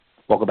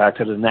Welcome back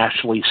to the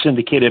nationally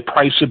syndicated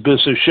Price of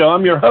Business show.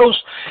 I'm your host,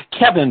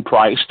 Kevin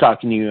Price,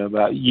 talking to you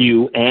about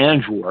you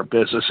and your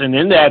business. And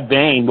in that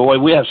vein, boy,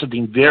 we have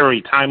something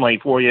very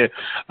timely for you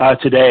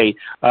today.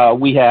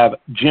 We have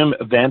Jim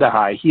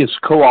Vandehei. He is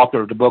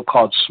co-author of the book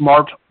called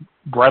Smart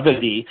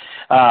Brevity,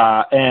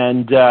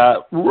 and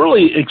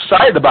really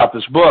excited about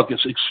this book.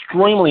 It's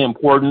extremely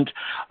important.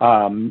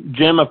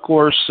 Jim, of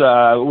course,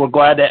 we're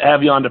glad to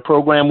have you on the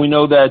program. We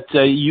know that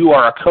you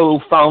are a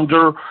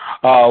co-founder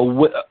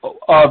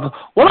of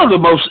one of the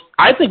most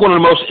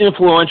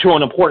influential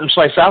and important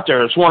sites out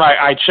there. It's one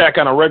I check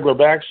on a regular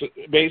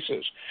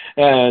basis.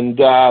 And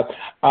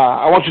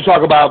I want you to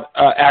talk about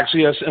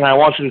Axios, and I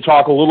want you to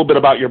talk a little bit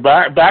about your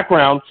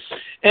background,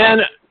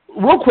 and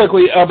real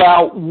quickly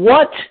about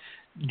what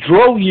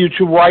drove you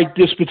to write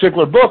this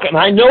particular book. And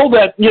I know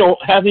that,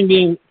 having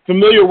been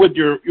familiar with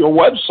your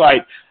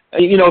website,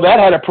 that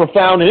had a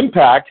profound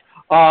impact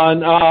on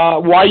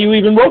why you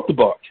even wrote the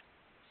book.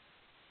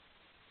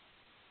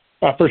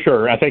 For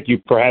sure. I thank you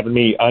for having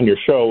me on your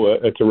show.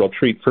 It's a real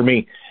treat for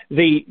me.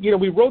 We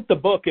wrote the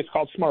book. It's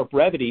called Smart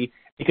Brevity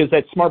because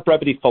that Smart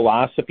Brevity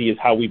philosophy is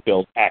how we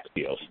built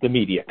Axios, the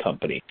media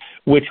company,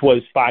 which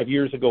was 5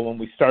 years ago when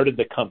we started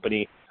the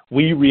company.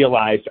 We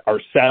realized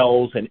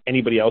ourselves and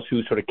anybody else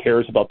who sort of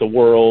cares about the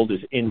world, is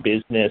in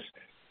business,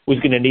 was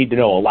going to need to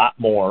know a lot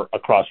more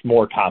across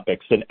more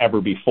topics than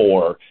ever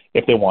before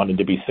if they wanted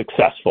to be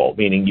successful,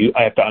 meaning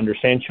I have to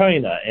understand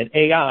China and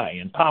AI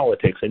and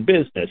politics and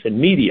business and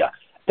media.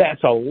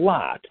 That's a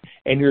lot.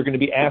 And you're going to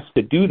be asked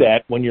to do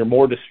that when you're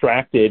more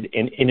distracted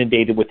and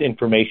inundated with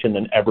information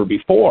than ever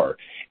before.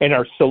 And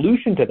our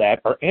solution to that,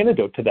 our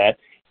antidote to that,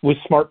 was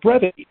Smart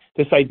Brevity,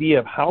 this idea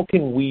of how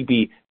can we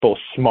be both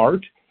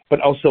smart but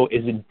also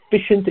as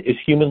efficient as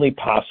humanly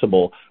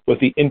possible with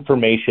the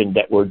information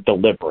that we're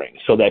delivering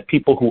so that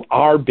people who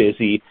are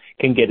busy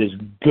can get as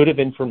good of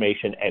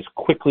information as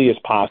quickly as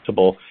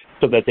possible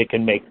so that they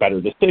can make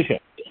better decisions.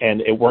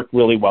 And it worked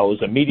really well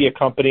as a media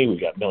company. We've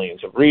got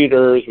millions of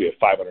readers. We have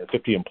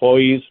 550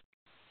 employees.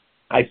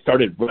 I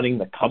started running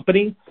the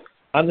company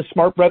on the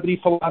Smart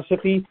Brevity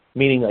philosophy,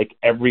 meaning like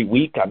every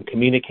week I'm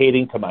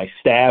communicating to my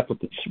staff,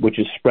 which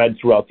is spread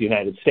throughout the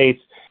United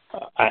States,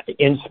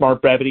 in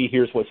Smart Brevity,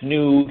 here's what's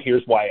new,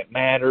 here's why it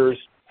matters,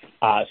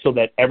 so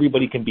that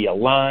everybody can be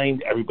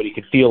aligned, everybody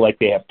can feel like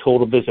they have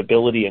total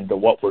visibility into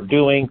what we're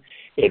doing.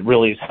 It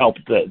really has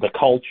helped the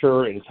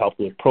culture, and it's helped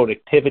with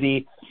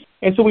productivity.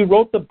 And so we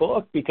wrote the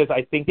book because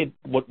I think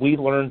what we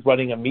learned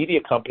running a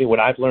media company, what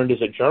I've learned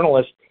as a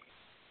journalist,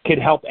 can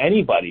help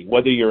anybody,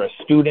 whether you're a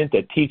student,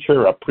 a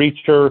teacher, a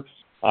preacher,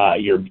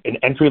 you're an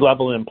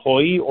entry-level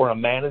employee or a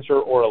manager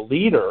or a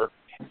leader.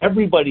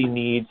 Everybody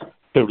needs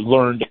to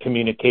learn to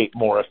communicate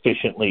more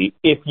efficiently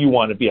if you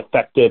want to be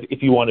effective,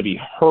 if you want to be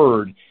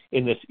heard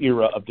in this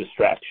era of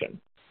distraction.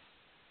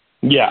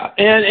 Yeah,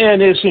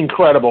 and it's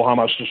incredible how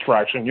much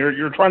distraction.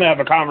 You're trying to have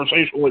a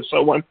conversation with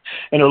someone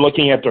and they're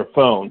looking at their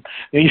phone,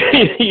 and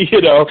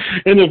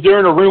if they're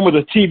in a room with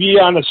a TV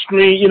on the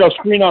screen,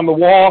 screen on the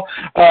wall,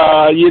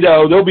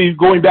 they'll be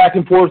going back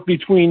and forth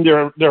between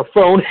their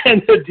phone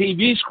and the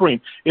TV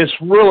screen. It's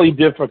really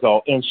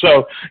difficult, and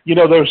so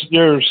there's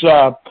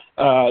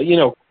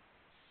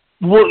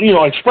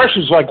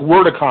expressions like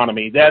word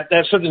economy.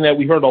 That's something that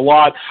we heard a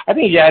lot. I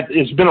think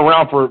it's been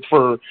around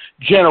for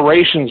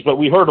generations, but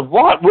we heard a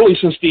lot really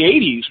since the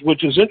 80s,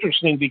 which is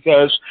interesting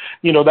because,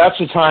 that's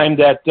the time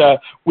that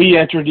we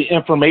entered the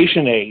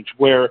information age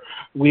where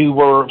we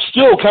were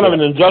still kind of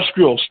an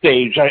industrial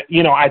stage.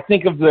 I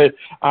think of the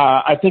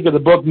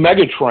book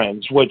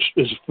Megatrends, which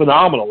is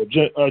phenomenal.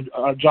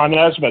 John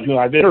Naisbitt, who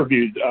I've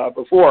interviewed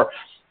before,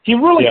 he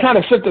really kind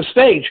of set the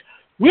stage.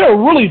 We are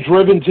really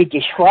driven to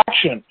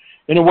distraction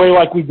in a way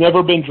like we've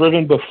never been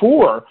driven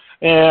before.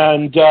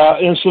 And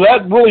so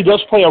that really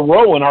does play a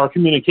role in our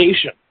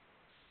communication.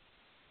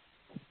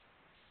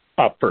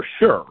 For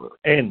sure.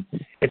 And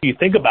if you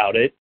think about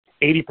it,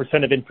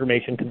 80% of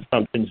information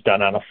consumption is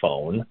done on a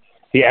phone.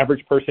 The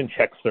average person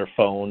checks their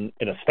phone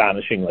an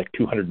astonishing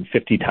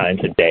 250 times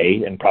a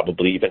day, and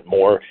probably even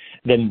more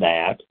than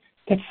that.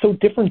 That's so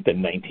different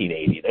than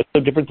 1980. That's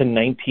so different than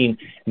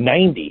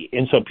 1990.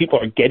 And so people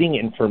are getting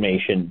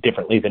information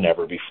differently than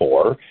ever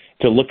before,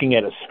 to looking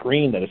at a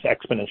screen that is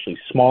exponentially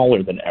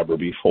smaller than ever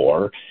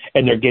before,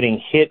 and they're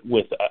getting hit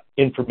with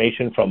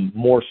information from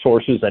more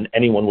sources than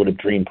anyone would have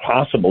dreamed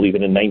possible,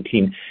 even in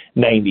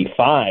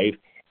 1995,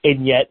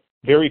 and yet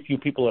very few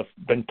people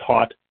have been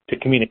taught to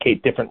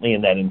communicate differently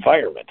in that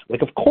environment.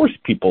 Of course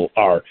people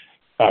are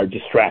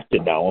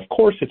distracted now. Of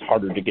course it's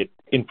harder to get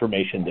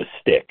information to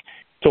stick.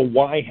 So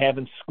why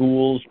haven't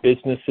schools,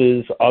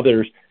 businesses,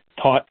 others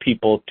taught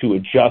people to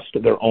adjust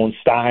their own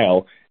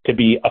style to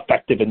be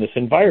effective in this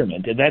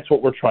environment. And that's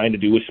what we're trying to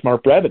do with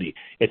Smart Brevity.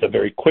 It's a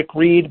very quick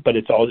read, but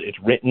it's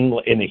written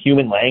in a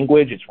human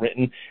language. It's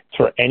written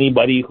for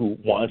anybody who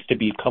wants to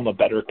become a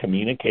better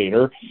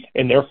communicator,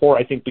 and therefore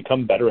I think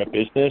become better at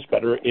business,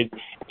 better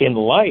in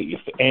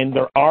life. And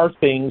there are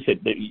things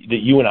that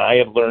you and I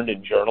have learned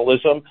in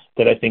journalism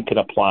that I think can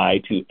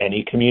apply to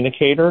any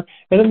communicator.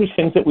 And then there's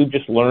things that we've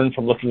just learned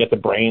from looking at the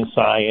brain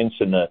science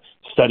and the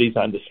studies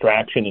on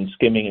distraction and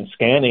skimming and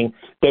scanning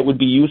that would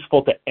be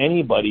useful to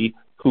anybody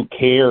who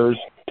cares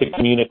to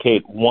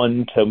communicate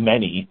one to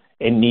many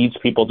and needs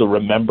people to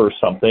remember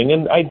something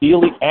and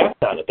ideally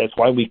act on it. That's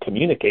why we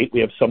communicate. We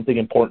have something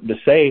important to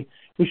say.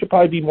 We should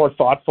probably be more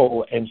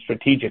thoughtful and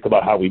strategic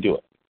about how we do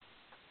it.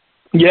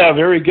 Yeah,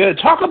 very good.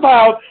 Talk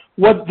about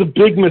what the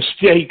big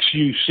mistakes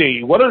you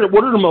see. What are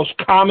the most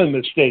common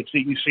mistakes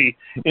that you see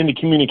in the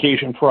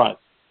communication front?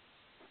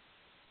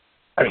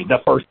 I mean, the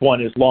first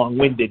one is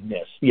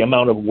long-windedness, the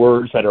amount of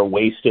words that are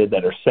wasted,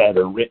 that are said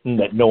or written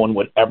that no one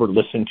would ever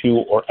listen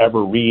to or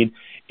ever read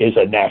is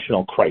a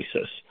national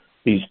crisis.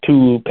 These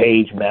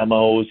 2-page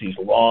memos, these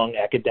long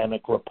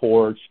academic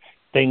reports,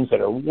 things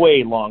that are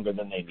way longer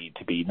than they need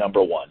to be,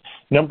 number one.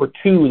 Number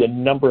two, the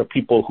number of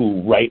people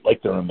who write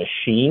like they're a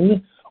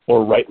machine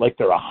or write like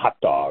they're a hot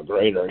dog,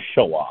 right, or a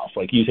show-off,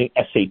 like using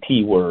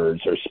SAT words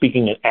or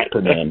speaking in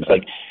acronyms,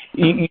 like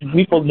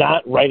people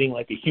not writing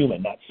like a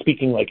human, not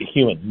speaking like a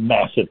human,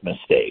 massive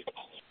mistake.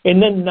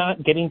 And then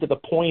not getting to the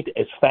point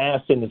as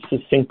fast and as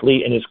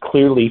succinctly and as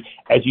clearly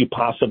as you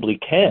possibly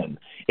can.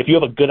 If you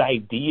have a good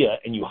idea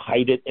and you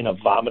hide it in a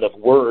vomit of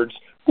words,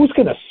 who's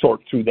going to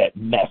sort through that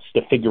mess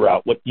to figure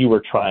out what you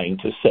were trying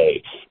to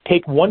say?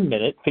 Take 1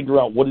 minute, figure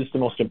out what is the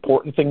most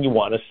important thing you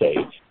want to say,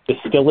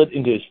 distill it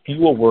into as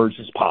few words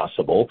as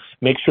possible,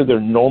 make sure they're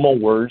normal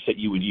words that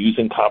you would use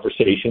in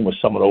conversation with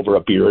someone over a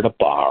beer at a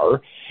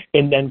bar,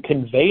 and then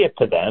convey it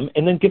to them,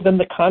 and then give them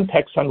the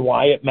context on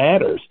why it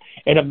matters.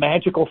 And a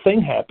magical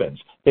thing happens.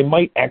 They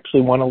might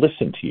actually want to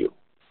listen to you.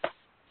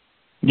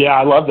 Yeah,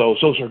 I love those.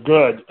 Those are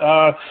good.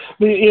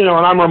 And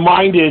I'm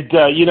reminded,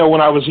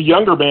 when I was a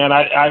younger man,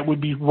 I would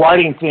be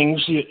writing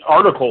things,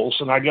 articles,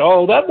 and I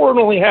go, oh, that word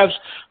only has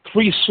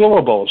 3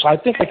 syllables. I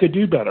think I could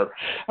do better.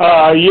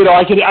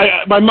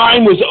 My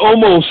mind was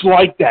almost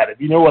like that, if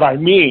you know what I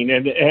mean.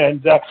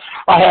 And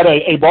I had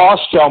a boss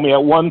tell me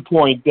at one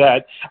point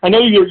that I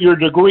know your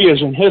degree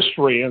is in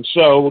history, and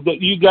so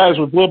you guys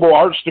with liberal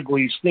arts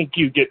degrees think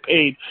you get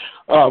paid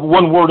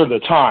 1 word at a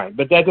time,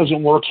 but that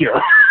doesn't work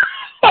here.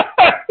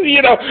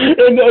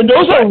 And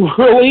those are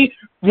really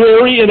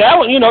very, and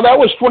that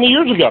was 20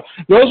 years ago.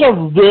 Those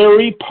are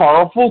very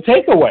powerful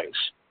takeaways.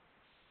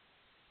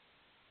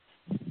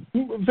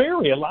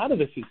 Very. A lot of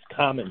this is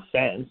common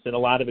sense, and a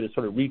lot of it is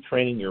sort of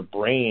retraining your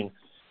brain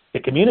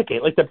to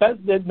communicate. Like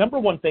the number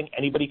one thing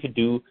anybody could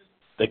do,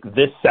 like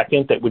this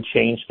second, that would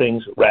change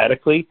things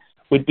radically,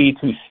 would be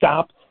to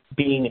stop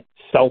being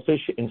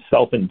selfish and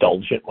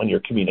self-indulgent when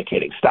you're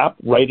communicating. Stop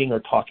writing or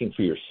talking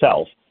for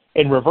yourself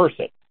and reverse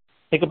it.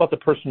 Think about the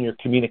person you're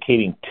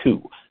communicating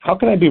to. How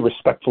can I be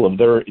respectful of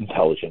their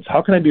intelligence?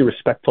 How can I be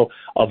respectful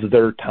of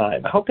their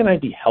time? How can I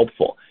be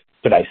helpful?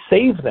 Could I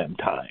save them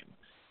time?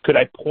 Could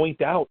I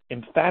point out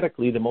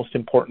emphatically the most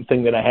important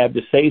thing that I have to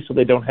say so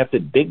they don't have to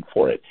dig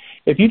for it?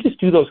 If you just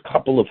do those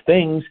couple of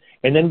things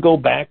and then go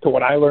back to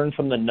what I learned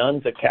from the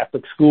nuns at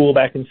Catholic school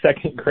back in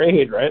 2nd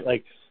grade, right?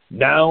 Like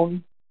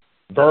noun,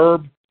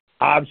 verb,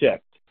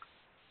 object,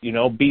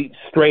 be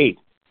straight.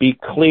 Be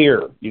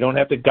clear. You don't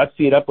have to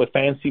gutsy it up with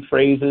fancy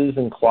phrases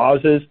and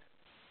clauses.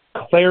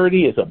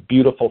 Clarity is a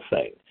beautiful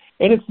thing.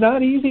 And it's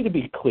not easy to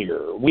be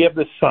clear. We have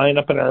this sign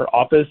up in our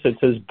office that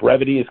says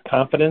brevity is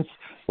confidence,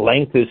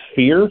 length is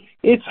fear.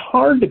 It's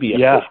hard to be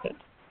efficient.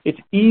 It's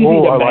easy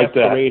to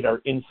masquerade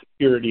our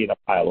insecurity in a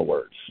pile of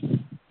words.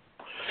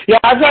 Yeah,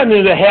 I've gotten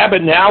into the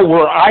habit now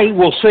where I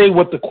will say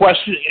what the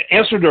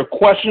answer to a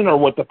question or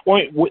what the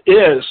point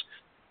is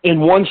in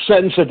one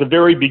sentence at the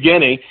very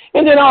beginning,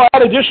 and then I'll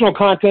add additional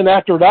content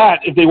after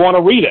that if they want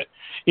to read it.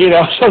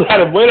 So that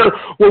if later,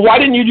 well, why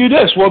didn't you do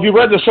this? Well, if you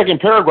read the second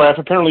paragraph,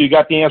 apparently you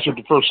got the answer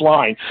to the first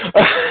line.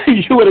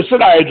 You would have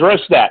said I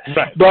addressed that.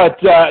 Right. But,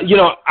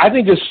 I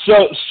think it's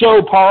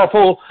so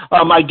powerful.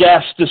 My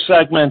guest this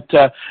segment,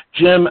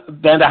 Jim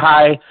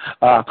Vandehei,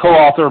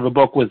 co-author of a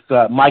book with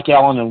Mike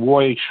Allen and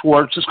Roy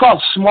Schwartz. It's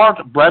called Smart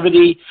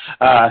Brevity.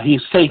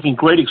 He's taking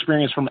great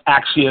experience from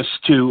Axios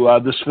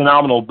to this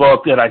phenomenal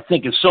book that I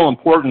think is so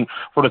important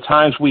for the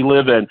times we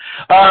live in.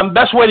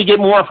 Best way to get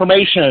more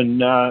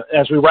information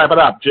as we wrap it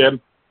up,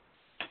 Jim?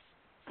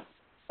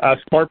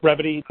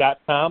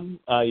 Smartbrevity.com.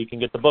 You can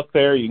get the book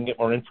there. You can get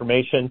more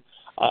information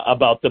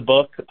about the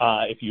book.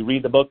 If you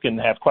read the book and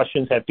have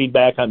questions, have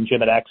feedback, I'm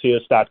Jim at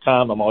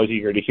Axios.com. I'm always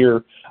eager to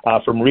hear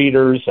from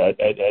readers.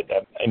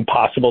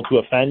 Impossible to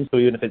offend, so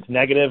even if it's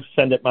negative,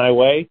 send it my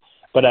way.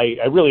 But I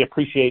really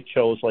appreciate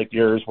shows like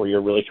yours where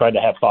you're really trying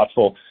to have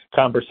thoughtful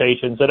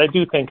conversations that I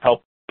do think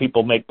help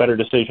people make better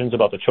decisions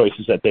about the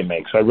choices that they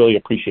make. So I really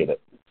appreciate it.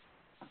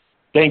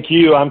 Thank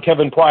you. I'm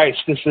Kevin Price.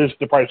 This is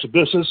The Price of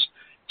Business.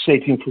 Stay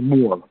tuned for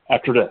more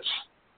after this.